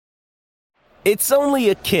It's only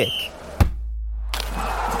a kick,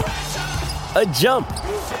 a jump,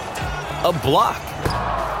 a block.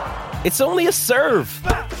 It's only a serve.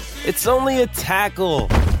 It's only a tackle,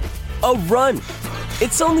 a run.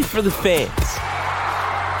 It's only for the fans.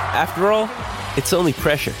 After all, it's only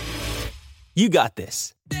pressure. You got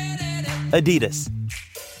this. Adidas.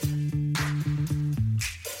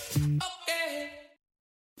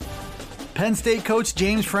 Penn State coach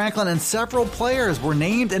James Franklin and several players were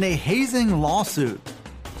named in a hazing lawsuit.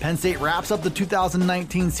 Penn State wraps up the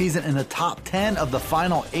 2019 season in the top 10 of the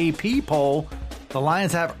final AP poll. The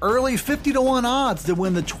Lions have early 50-1 odds to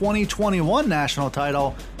win the 2021 national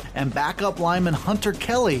title, and backup lineman Hunter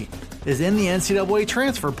Kelly is in the NCAA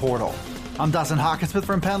transfer portal. I'm Dustin Hockensmith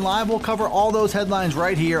from Penn Live. We'll cover all those headlines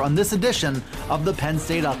right here on this edition of the Penn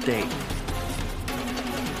State Update.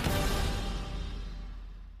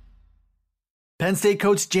 Penn State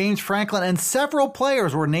coach James Franklin and several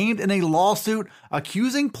players were named in a lawsuit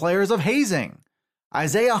accusing players of hazing.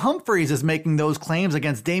 Isaiah Humphries is making those claims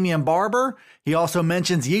against Damian Barber. He also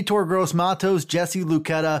mentions Yetur Gross-Matos, Jesse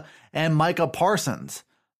Luketa, and Micah Parsons.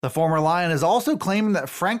 The former Lion is also claiming that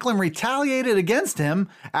Franklin retaliated against him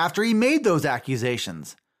after he made those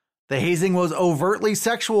accusations. The hazing was overtly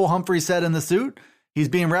sexual, Humphries said in the suit. He's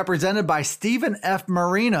being represented by Stephen F.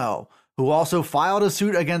 Marino, who also filed a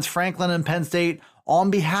suit against Franklin and Penn State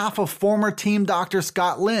on behalf of former team doctor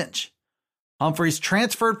Scott Lynch. Humphries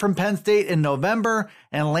transferred from Penn State in November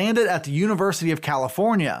and landed at the University of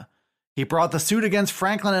California. He brought the suit against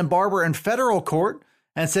Franklin and Barber in federal court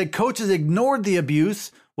and said coaches ignored the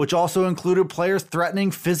abuse, which also included players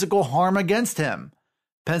threatening physical harm against him.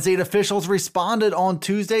 Penn State officials responded on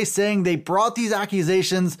Tuesday saying they brought these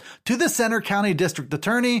accusations to the Center County District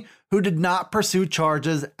Attorney, who did not pursue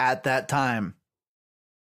charges at that time.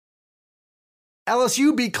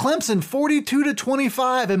 LSU beat Clemson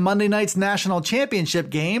 42-25 in Monday night's national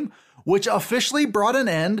championship game, which officially brought an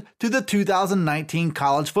end to the 2019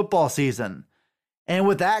 college football season. And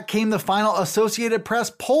with that came the final Associated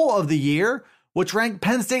Press poll of the year, which ranked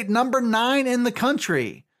Penn State number 9 in the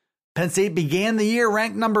country. Penn State began the year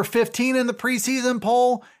ranked number 15 in the preseason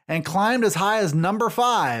poll and climbed as high as number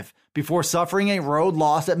 5 before suffering a road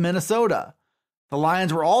loss at Minnesota. The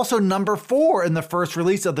Lions were also number 4 in the first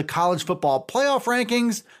release of the college football playoff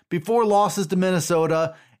rankings before losses to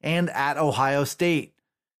Minnesota and at Ohio State.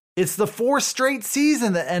 It's the 4th straight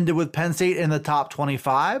season that ended with Penn State in the top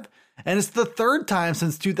 25, and it's the 3rd time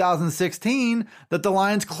since 2016 that the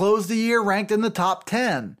Lions closed the year ranked in the top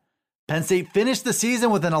 10. Penn State finished the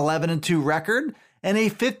season with an 11-2 record and a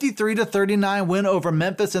 53-39 win over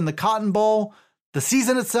Memphis in the Cotton Bowl. The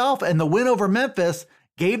season itself and the win over Memphis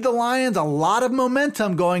gave the Lions a lot of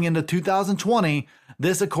momentum going into 2020,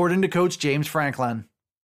 this according to coach James Franklin.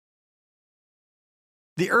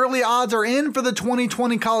 The early odds are in for the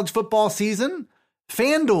 2020 college football season.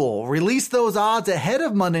 FanDuel released those odds ahead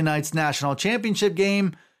of Monday night's national championship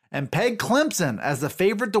game and pegged Clemson as the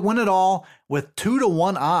favorite to win it all with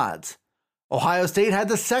 2-1 odds. Ohio State had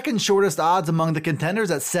the second shortest odds among the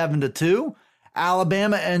contenders at 7-2.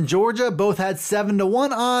 Alabama and Georgia both had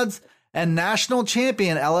 7-1 odds, and national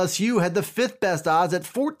champion LSU had the 5th best odds at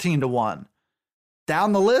 14-1.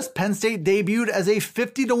 Down the list, Penn State debuted as a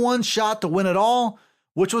 50-1 shot to win it all,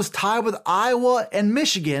 which was tied with Iowa and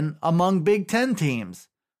Michigan among Big Ten teams.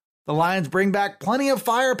 The Lions bring back plenty of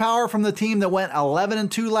firepower from the team that went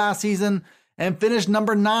 11-2 last season and finished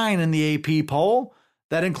number 9 in the AP poll.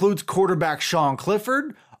 That includes quarterback Sean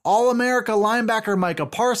Clifford, All-America linebacker Micah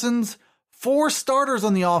Parsons, 4 starters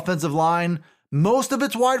on the offensive line, most of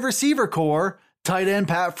its wide receiver core, tight end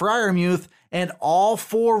Pat Freiermuth, and all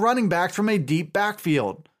 4 running backs from a deep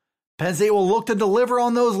backfield. Penn State will look to deliver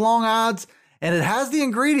on those long odds, and it has the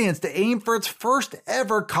ingredients to aim for its first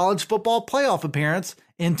ever college football playoff appearance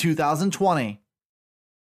in 2020.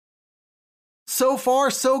 So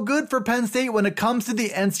far, so good for Penn State when it comes to the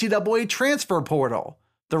NCAA transfer portal.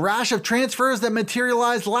 The rash of transfers that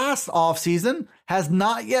materialized last offseason has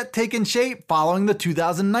not yet taken shape following the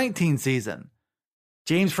 2019 season.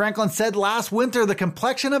 James Franklin said last winter the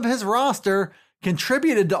complexion of his roster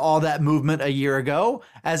contributed to all that movement a year ago,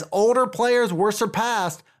 as older players were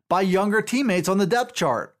surpassed by younger teammates on the depth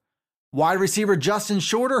chart. Wide receiver Justin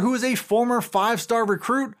Shorter, who is a former 5-star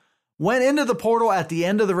recruit, went into the portal at the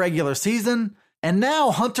end of the regular season, and now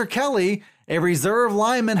Hunter Kelly, a reserve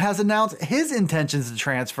lineman, has announced his intentions to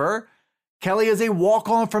transfer. Kelly is a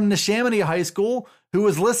walk-on from Neshaminy High School who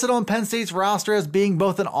was listed on Penn State's roster as being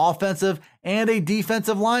both an offensive and a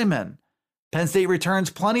defensive lineman. Penn State returns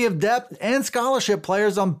plenty of depth and scholarship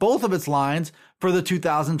players on both of its lines for the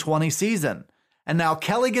 2020 season. And now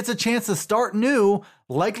Kelly gets a chance to start new,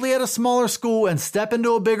 likely at a smaller school, and step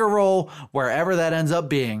into a bigger role wherever that ends up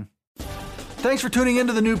being. Thanks for tuning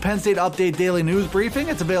into the new Penn State Update Daily News Briefing.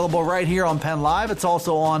 It's available right here on Penn Live. It's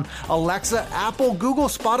also on Alexa, Apple, Google,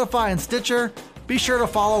 Spotify, and Stitcher. Be sure to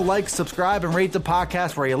follow, like, subscribe, and rate the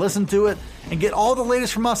podcast where you listen to it, and get all the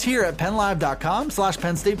latest from us here at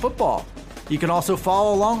PennLive.com/Penn State Football. You can also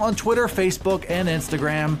follow along on Twitter, Facebook, and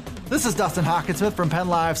Instagram. This is Dustin Hockensmith from Penn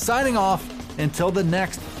Live signing off until the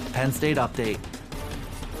next Penn State Update.